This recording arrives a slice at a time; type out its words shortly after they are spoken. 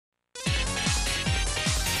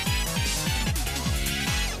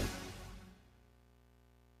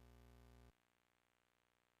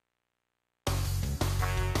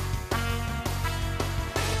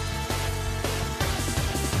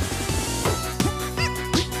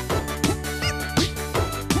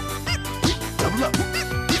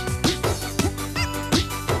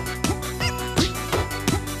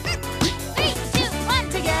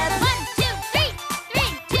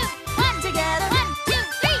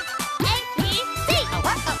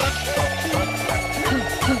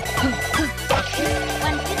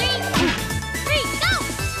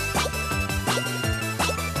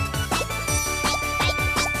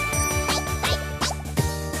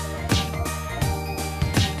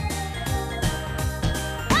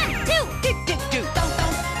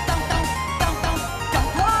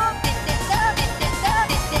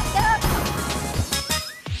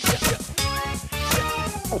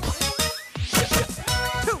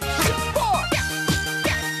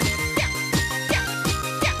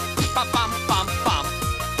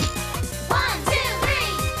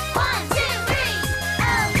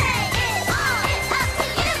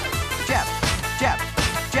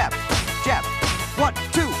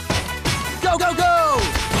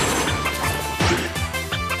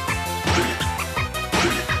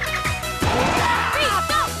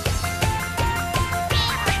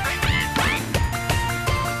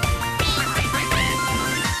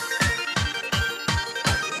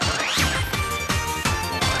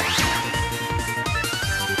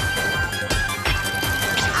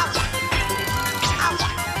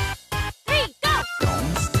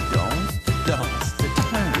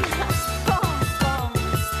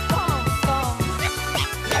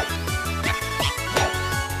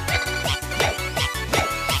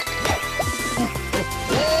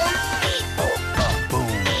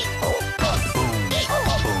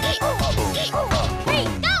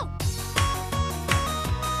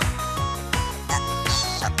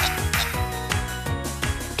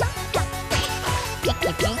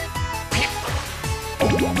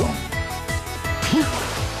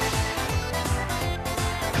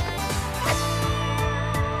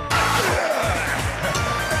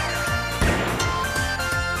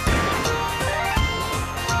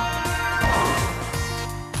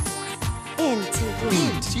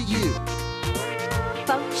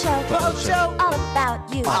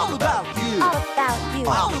about you. All about you. All about you.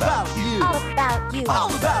 All about you. All about you.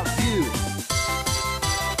 All about you.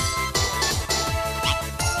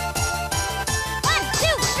 One,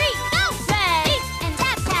 two, three, go! Ready and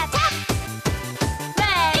tap, tap, tap.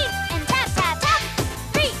 Ready and tap, tap, tap.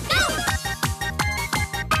 3, go!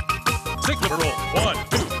 Six-foot roll. 1,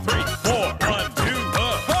 2, 3, 4. 1, 2,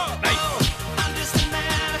 nice. I'm just a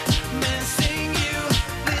man missing you.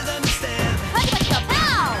 Please understand. Let's go,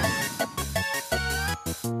 pow!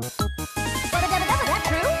 That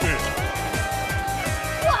true?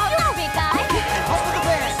 Whoa, you're a big guy. Hope for the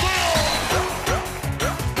best.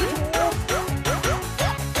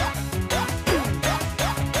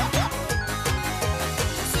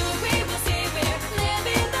 Soon we will see we're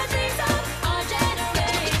living the dreams of our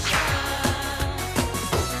generation.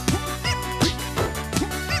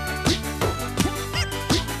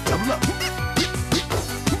 Double up.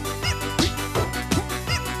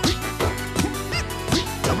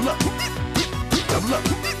 Double up. Double up.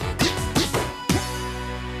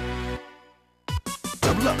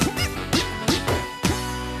 Double up.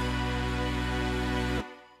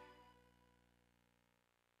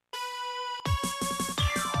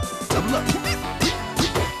 Double up.